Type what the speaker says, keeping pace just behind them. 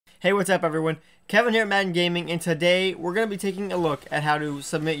Hey, what's up everyone? Kevin here at Madden Gaming, and today we're going to be taking a look at how to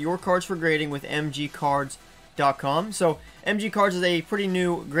submit your cards for grading with mgcards.com. So, mgcards is a pretty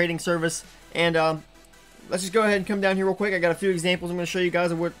new grading service, and let's just go ahead and come down here real quick. I got a few examples I'm going to show you guys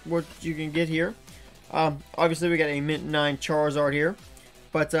of what you can get here. Obviously, we got a Mint 9 Charizard here,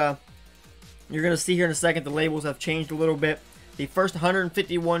 but you're going to see here in a second the labels have changed a little bit. The first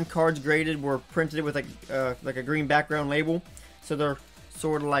 151 cards graded were printed with like a green background label, so they're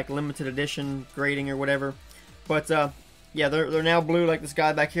sort of like limited edition grading or whatever. But yeah, they're now blue like this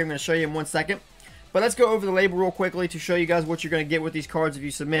guy back here. I'm going to show you in 1 second. But let's go over the label real quickly to show you guys what you're going to get with these cards if you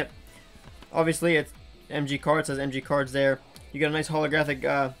submit. Obviously, it's MG Cards, says MG Cards there. You got a nice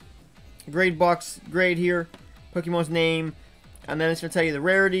holographic grade box grade here, Pokemon's name, and then it's going to tell you the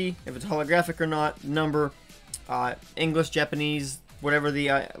rarity, if it's holographic or not, number, English, Japanese, whatever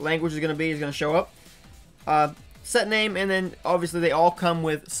the language is going to be is going to show up. Set name, and then obviously they all come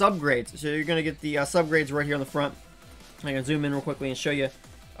with subgrades. So you're going to get the subgrades right here on the front. I'm going to zoom in real quickly and show you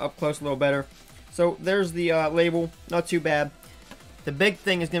up close a little better. So there's the label, not too bad. The big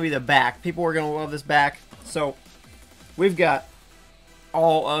thing is going to be the back. People are going to love this back. So we've got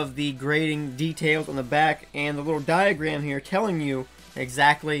all of the grading details on the back and the little diagram here telling you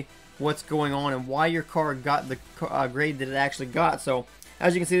exactly what's going on and why your card got the grade that it actually got. So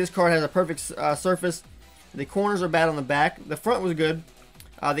as you can see, this card has a perfect surface. The corners are bad on the back. The front was good.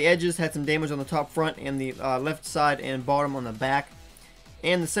 The edges had some damage on the top front and the left side and bottom on the back.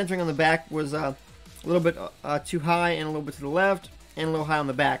 And the centering on the back was a little bit too high and a little bit to the left and a little high on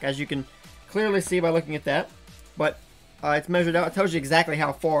the back, as you can clearly see by looking at that. But it's measured out. It tells you exactly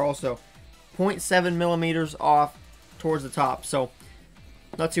how far also. 0.7 millimeters off towards the top. So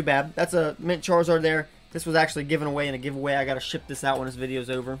not too bad. That's a Mint Charizard there. This was actually given away in a giveaway. I got to ship this out when this video is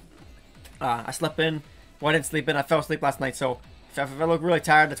over. I slept in. Well, I didn't sleep in. I fell asleep last night, so if I look really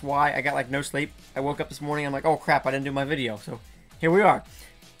tired, that's why. I got like no sleep. I woke up this morning, I'm like, oh crap, I didn't do my video. So here we are.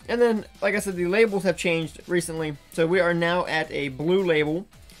 And then, like I said, the labels have changed recently. So we are now at a blue label,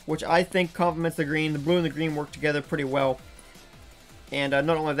 which I think complements the green. The blue and the green work together pretty well. And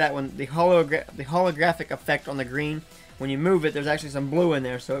not only that, when the holographic effect on the green, when you move it, there's actually some blue in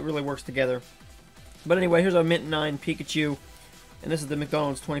there, so it really works together. But anyway, here's our Mint 9 Pikachu. And this is the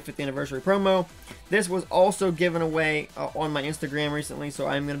McDonald's 25th anniversary promo. This was also given away on my Instagram recently, so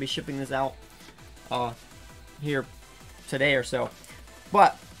I'm going to be shipping this out here today or so.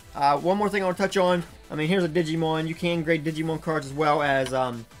 But one more thing I want to touch on. I mean, here's a Digimon. You can grade Digimon cards as well as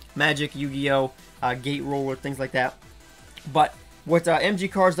Magic, Yu-Gi-Oh, Gate Roller, things like that. But what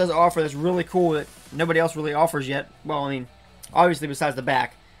MG Cards does offer that's really cool that nobody else really offers yet. Well, I mean, obviously besides the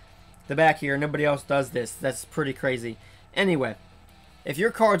back. The back here, nobody else does this. That's pretty crazy. Anyway, if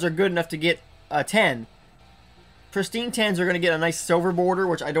your cards are good enough to get a 10, pristine 10s are going to get a nice silver border,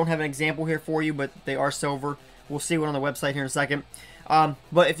 which I don't have an example here for you, but they are silver. We'll see one on the website here in a second.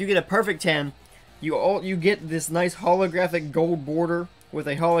 But if you get a perfect 10, you get this nice holographic gold border with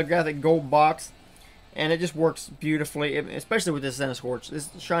a holographic gold box, and it just works beautifully, especially with this Centiskorch.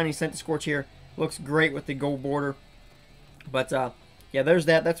 This shiny Centiskorch here looks great with the gold border. But yeah, there's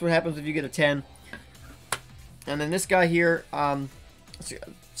that. That's what happens if you get a 10. And then this guy here,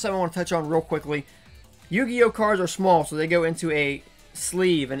 something I want to touch on real quickly. Yu-Gi-Oh cards are small, so they go into a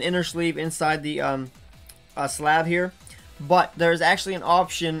sleeve, an inner sleeve inside the slab here. But there's actually an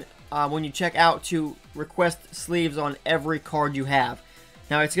option when you check out to request sleeves on every card you have.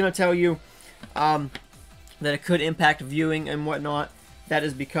 Now it's going to tell you that it could impact viewing and whatnot. That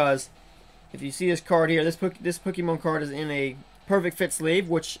is because if you see this card here, this Pokemon card is in a perfect fit sleeve,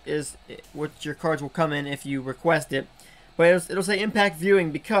 which is what your cards will come in if you request it. But it'll say impact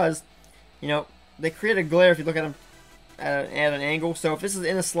viewing because, you know, they create a glare if you look at them at an angle. So if this is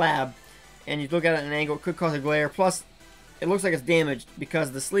in a slab and you look at it at an angle, it could cause a glare. Plus, it looks like it's damaged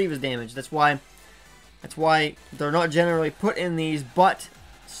because the sleeve is damaged. That's why they're not generally put in these. But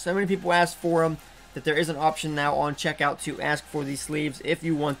so many people ask for them that there is an option now on checkout to ask for these sleeves if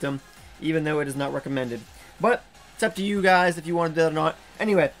you want them, even though it is not recommended. But it's up to you guys if you want to do it or not.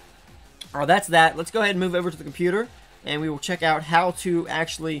 Anyway, that's that. Let's go ahead and move over to the computer, and we will check out how to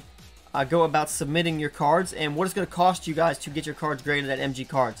actually go about submitting your cards and what it's going to cost you guys to get your cards graded at MG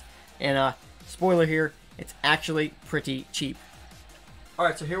Cards. And spoiler here, it's actually pretty cheap.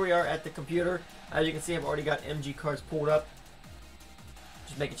 Alright, so here we are at the computer. As you can see, I've already got MG Cards pulled up.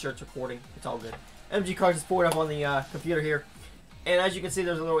 Just making sure it's recording. It's all good. MG Cards is pulled up on the computer here. And as you can see,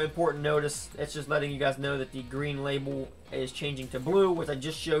 there's a little important notice. It's just letting you guys know that the green label is changing to blue, which I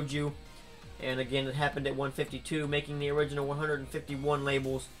just showed you. And again, it happened at 152, making the original 151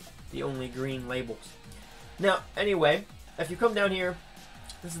 labels the only green labels. Now, anyway, if you come down here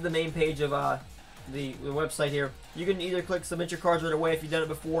This is the main page of the website here. You can either click submit your cards right away if you've done it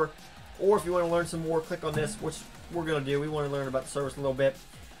before, or if you want to learn some more, click on this, which we're going to do. We want to learn about the service a little bit.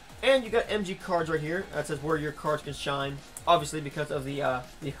 And you got MG cards right here. That says where your cards can shine, obviously because of the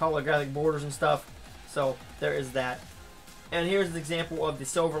holographic borders and stuff. So there is that. And here's an example of the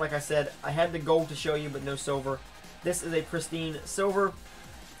silver. Like I said, I had the gold to show you, but no silver. This is a pristine silver.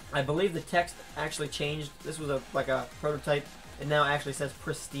 I believe the text actually changed. This was like a prototype. It now actually says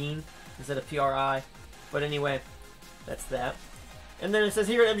pristine instead of PRI. But anyway, that's that. And then it says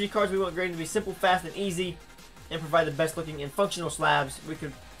here at MG Cards, we want grading to be simple, fast, and easy, and provide the best looking and functional slabs you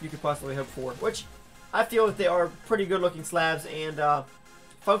could possibly hope for. Which I feel that they are pretty good looking slabs, and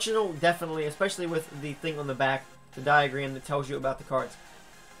functional definitely, especially with the thing on the back, the diagram that tells you about the cards.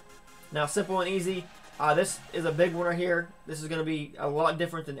 Now, simple and easy. This is a big one right here. This is going to be a lot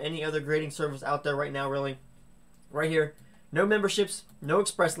different than any other grading service out there right now, really. Right here. No memberships, no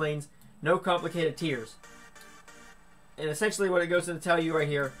express lanes, no complicated tiers. And essentially what it goes to tell you right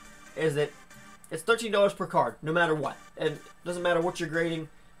here is that it's $13 per card, no matter what. And it doesn't matter what you're grading,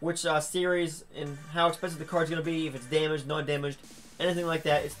 which series, and how expensive the card's going to be, if it's damaged, not damaged, anything like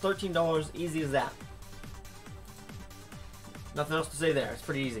that. It's $13, easy as that. Nothing else to say there. It's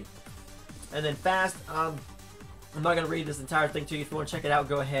pretty easy. And then fast, I'm not going to read this entire thing to you. If you want to check it out,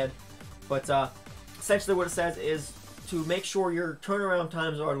 go ahead. But essentially what it says is to make sure your turnaround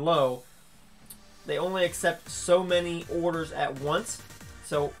times are low, they only accept so many orders at once.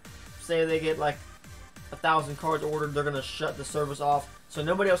 So say they get like 1,000 cards ordered, they're going to shut the service off. So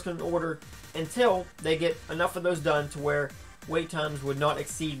nobody else can order until they get enough of those done to where wait times would not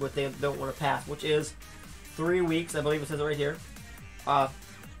exceed what they don't want to pass, which is 3 weeks. I believe it says it right here.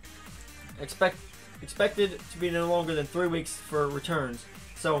 Expected to be no longer than 3 weeks for returns.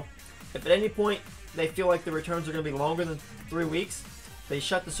 So if at any point they feel like the returns are going to be longer than 3 weeks, they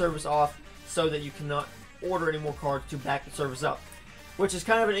shut the service off so that you cannot order any more cards to back the service up. Which is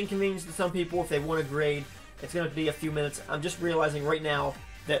kind of an inconvenience to some people if they want to grade. It's going to be a few minutes. I'm just realizing right now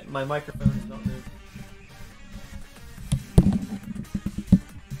that my microphone is not moving.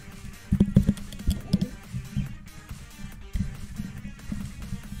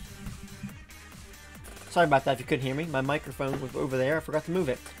 Sorry about that if you couldn't hear me. My microphone was over there. I forgot to move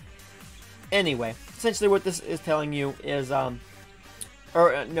it. Anyway, essentially what this is telling you is, no,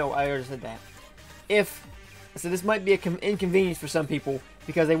 I already said that. So this might be an inconvenience for some people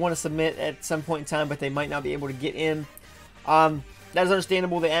because they want to submit at some point in time, but they might not be able to get in. That is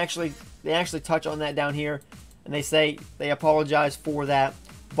understandable. They actually touch on that down here, and they say they apologize for that.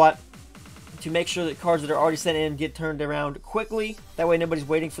 But to make sure that cards that are already sent in get turned around quickly, that way nobody's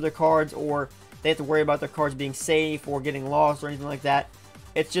waiting for their cards, or they have to worry about their cards being safe or getting lost or anything like that.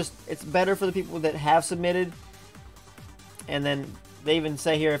 It's better for the people that have submitted. And then they even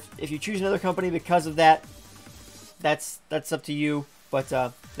say here, if you choose another company because of that, that's up to you. But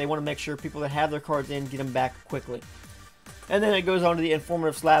they want to make sure people that have their cards in get them back quickly. And then it goes on to the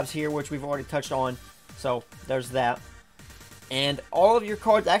informative slabs here, which we've already touched on. So there's that. And all of your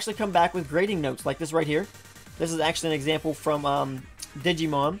cards actually come back with grading notes like this right here. This is actually an example from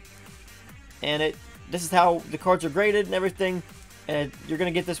Digimon. And this is how the cards are graded and everything. And you're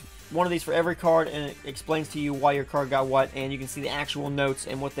going to get one of these for every card, and it explains to you why your card got what, and you can see the actual notes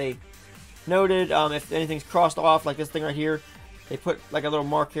and what they noted. If anything's crossed off, like this thing right here, they put like a little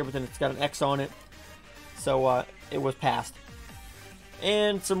mark here, but then it's got an X on it. So it was passed.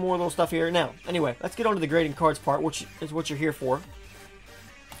 And some more little stuff here. Now, anyway, let's get on to the grading cards part, which is what you're here for.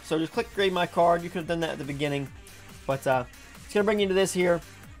 So just click grade my card. You could have done that at the beginning, but it's going to bring you to this here.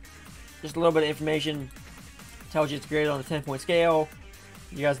 Just a little bit of information. Tells you it's graded on a 10-point scale.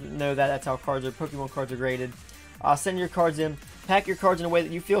 You guys know that. That's how Pokemon cards are graded. Send your cards in. Pack your cards in a way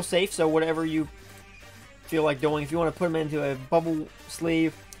that you feel safe. So whatever you feel like doing. If you want to put them into a bubble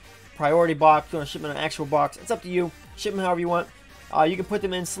sleeve, priority box, you want to ship them in an actual box, it's up to you. Ship them however you want. You can put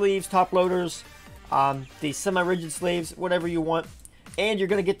them in sleeves, top loaders, the semi-rigid sleeves, whatever you want. And you're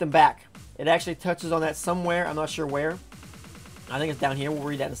going to get them back. It actually touches on that somewhere. I'm not sure where. I think it's down here. We'll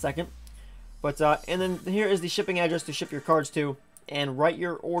read that in a second. But and then here is the shipping address to ship your cards to, and write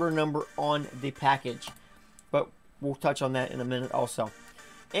your order number on the package. But we'll touch on that in a minute also.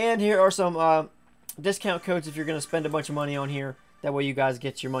 And here are some discount codes if you're going to spend a bunch of money on here. That way you guys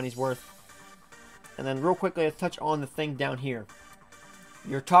get your money's worth. And then real quickly, let's touch on the thing down here.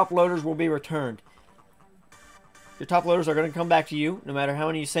 Your top loaders will be returned. Your top loaders are going to come back to you. No matter how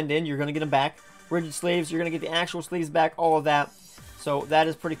many you send in, you're going to get them back. Rigid sleeves, you're going to get the actual sleeves back, all of that. So that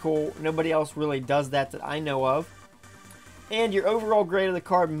is pretty cool. Nobody else really does that I know of. And your overall grade of the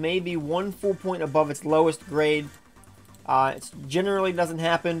card may be 1 full point above its lowest grade. It generally doesn't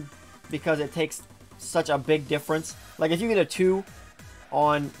happen because it takes such a big difference. Like if you get a 2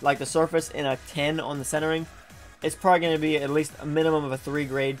 on like the surface and a 10 on the centering, it's probably going to be at least a minimum of a 3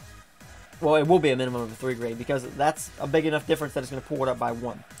 grade. Well, it will be a minimum of a 3 grade because that's a big enough difference that it's going to pull it up by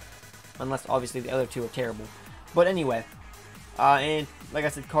 1. Unless obviously the other 2 are terrible. But anyway, and like I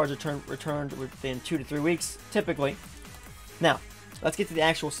said, cards are returned within 2 to 3 weeks, typically. Now, let's get to the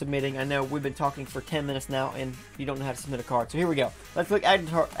actual submitting. I know we've been talking for 10 minutes now, and you don't know how to submit a card. So here we go. Let's click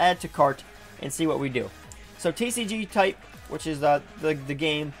add to cart and see what we do. So TCG type, which is the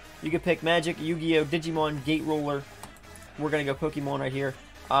game, you can pick Magic, Yu-Gi-Oh, Digimon, Gate Ruler. We're going to go Pokemon right here.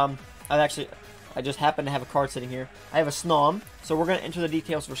 I just happen to have a card sitting here. I have a Snom, so we're going to enter the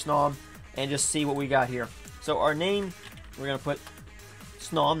details for Snom and just see what we got here. So our name, we're going to put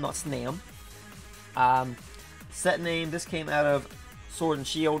Snom, not Snam. Set name, this came out of Sword and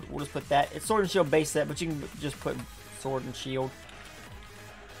Shield. We'll just put that. It's Sword and Shield base set, but you can just put Sword and Shield.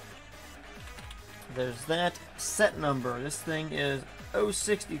 There's that. Set number, this thing is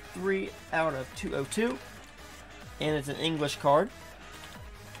 063 out of 202. And it's an English card.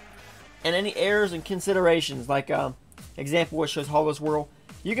 And any errors and considerations, like example which shows Hollow Swirl,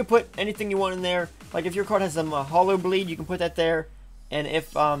 you can put anything you want in there. Like if your card has some Hollow Bleed, you can put that there. And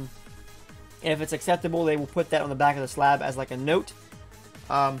if it's acceptable, they will put that on the back of the slab as like a note.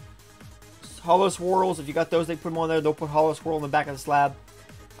 Hollow Swirls, if you got those, they put them on there. They'll put Hollow Swirl on the back of the slab.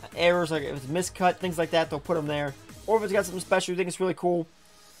 Errors, like if it's miscut, things like that, they'll put them there. Or if it's got something special you think it's really cool.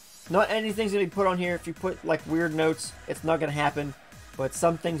 Not anything's going to be put on here. If you put like weird notes, it's not going to happen. But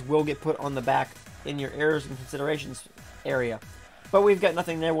some things will get put on the back in your errors and considerations area. But we've got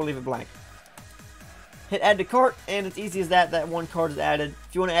nothing there, we'll leave it blank. Hit add to cart, and it's easy as that. That one card is added.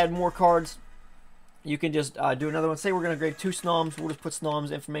 If you want to add more cards, you can just do another one. Say we're going to grade 2 Snoms. We'll just put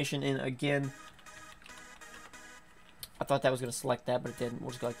Snoms information in again. I thought that was going to select that, but it didn't.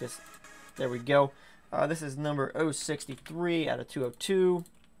 We'll just go like this. There we go. This is number 063 out of 202.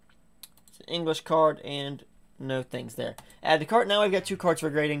 It's an English card, and no things there. Add to cart. Now we've got 2 cards for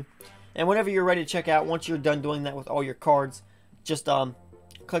grading. And whenever you're ready to check out, once you're done doing that with all your cards, just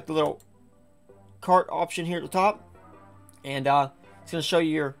click the little cart option here at the top. And it's going to show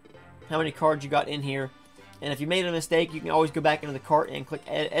you how many cards you got in here. And if you made a mistake, you can always go back into the cart and click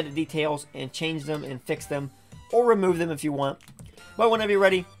edit details and change them and fix them. Or remove them if you want. But whenever you're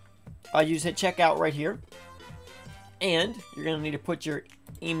ready, you just hit checkout right here. And you're going to need to put your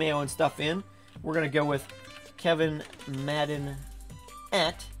email and stuff in. We're going to go with Kevin Madden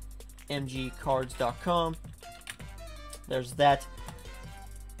at mgcards.com. There's that.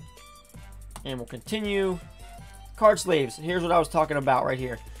 And we'll continue. Card sleeves. Here's what I was talking about right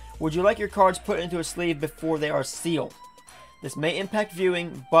here. Would you like your cards put into a sleeve before they are sealed? This may impact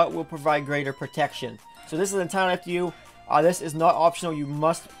viewing, but will provide greater protection. So this is entirely up to you. This is not optional. You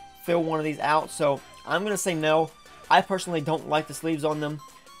must fill one of these out. So I'm going to say no. I personally don't like the sleeves on them.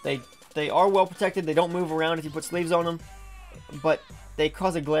 They are well protected. They don't move around if you put sleeves on them. But they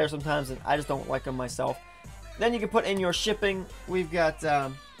cause a glare sometimes, and I just don't like them myself. Then you can put in your shipping. We've got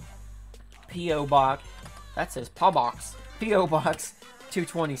P.O. Box. That says PO Box. P.O. Box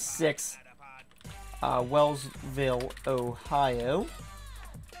 226. Wellsville, Ohio.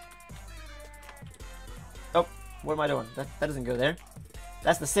 Oh, what am I doing? That doesn't go there.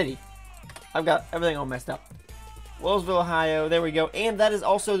 That's the city. I've got everything all messed up. Wellsville, Ohio. There we go. And that is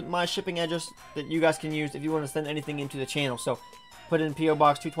also my shipping address that you guys can use if you want to send anything into the channel. So put in P.O.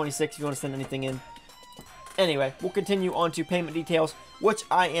 Box 226 if you want to send anything in. Anyway, we'll continue on to payment details, which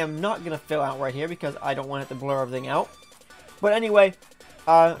I am not going to fill out right here because I don't want it to blur everything out. But anyway,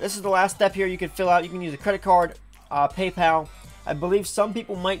 this is the last step here you can fill out. You can use a credit card, PayPal. I believe some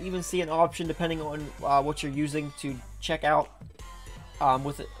people might even see an option depending on what you're using to check out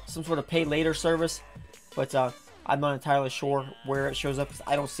with some sort of pay later service. But I'm not entirely sure where it shows up because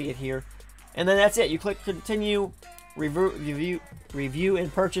I don't see it here. And then that's it. You click continue, review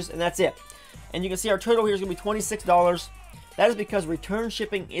and purchase, and that's it. And you can see our total here is going to be $26. That is because return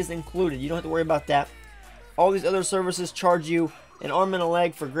shipping is included. You don't have to worry about that. All these other services charge you an arm and a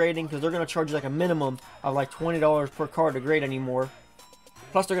leg for grading because they're going to charge you like a minimum of like $20 per card to grade anymore.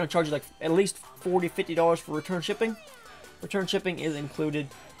 Plus they're going to charge you like at least $40, $50 for return shipping. Return shipping is included.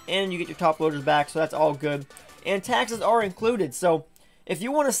 And you get your top loaders back, so that's all good. And taxes are included. So if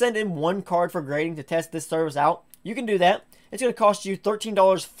you want to send in one card for grading to test this service out, you can do that. It's going to cost you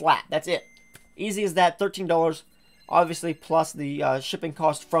 $13 flat. That's it. Easy as that, $13. Obviously, plus the shipping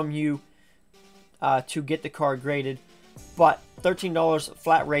cost from you to get the card graded. But $13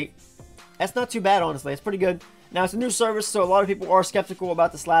 flat rate. That's not too bad, honestly. It's pretty good. Now, it's a new service, so a lot of people are skeptical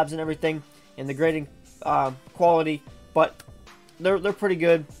about the slabs and everything and the grading quality. but they're pretty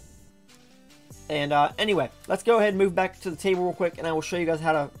good. And anyway, let's go ahead and move back to the table real quick, and I will show you guys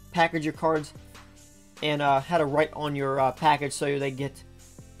how to package your cards and how to write on your package so they get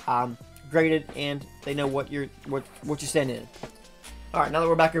graded and they know what you're sending in. All right, now that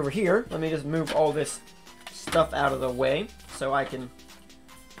we're back over here, let me just move all this stuff out of the way so I can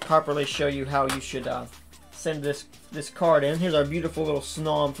properly show you how you should send this card in. Here's our beautiful little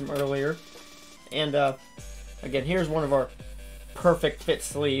snom from earlier, and again, here's one of our perfect fit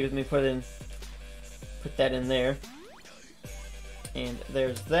sleeves. Let me put that in there, and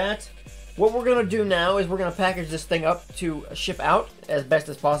there's that. What we're gonna do now is we're gonna package this thing up to ship out as best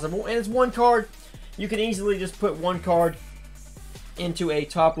as possible, and it's one card. You can easily just put one card into a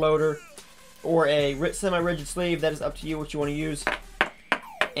top loader or a semi-rigid sleeve. That is up to you what you want to use,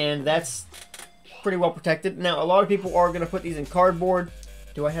 and that's pretty well protected. Now, a lot of people are going to put these in cardboard.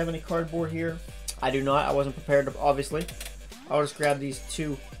 Do I have any cardboard here? I do not. I wasn't prepared, obviously. I'll just grab these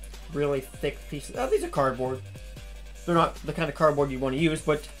two really thick pieces. Oh, these are cardboard. They're not the kind of cardboard you want to use,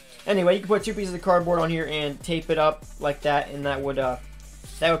 but anyway, you can put two pieces of cardboard on here and tape it up like that, and that would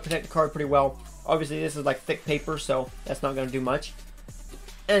protect the card pretty well. Obviously, this is like thick paper, so that's not going to do much.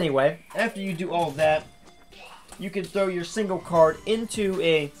 Anyway, after you do all of that, you can throw your single card into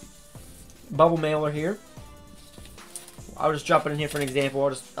a bubble mailer here. I'll just drop it in here for an example.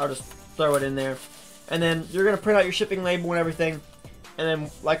 I'll just throw it in there, and then you're going to print out your shipping label and everything. And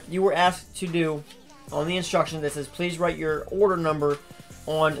then, like you were asked to do on the instructions, that says please write your order number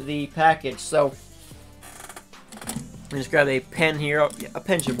on the package. So I just grab a pen here. A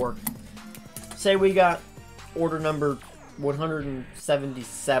pen should work. Say we got order number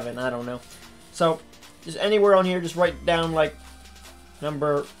 177. I don't know. So just anywhere on here, just write down like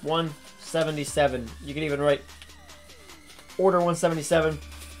number 177. You can even write order 177.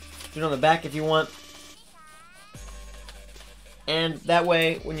 Do it on the back if you want. And that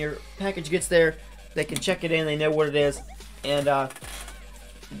way, when your package gets there, they can check it in, they know what it is, and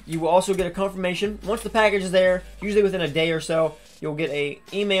you will also get a confirmation. Once the package is there, usually within a day or so, you'll get an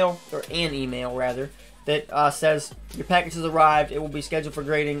email that says your package has arrived, it will be scheduled for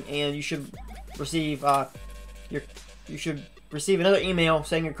grading, and you should receive another email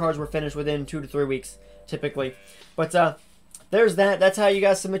saying your cards were finished within 2 to 3 weeks, typically. But there's that. That's how you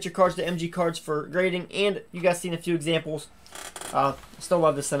guys submit your cards to MG Cards for grading, and you guys seen a few examples. Still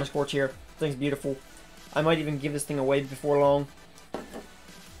love this center scorch here. Thing's beautiful. I might even give this thing away before long.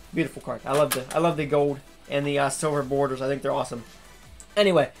 Beautiful card. I love the gold and the silver borders. I think they're awesome.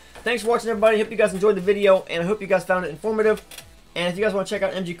 Anyway, thanks for watching, everybody. Hope you guys enjoyed the video, and I hope you guys found it informative. And if you guys want to check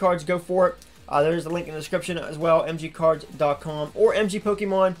out MG Cards, go for it. There's a link in the description as well, mgcards.com or MG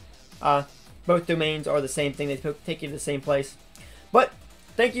Pokemon. Both domains are the same thing. They take you to the same place. But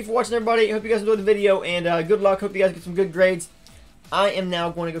thank you for watching, everybody. Hope you guys enjoyed the video, and good luck. Hope you guys get some good grades. I am now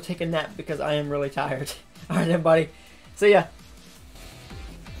going to go take a nap because I am really tired. All right, everybody. See ya.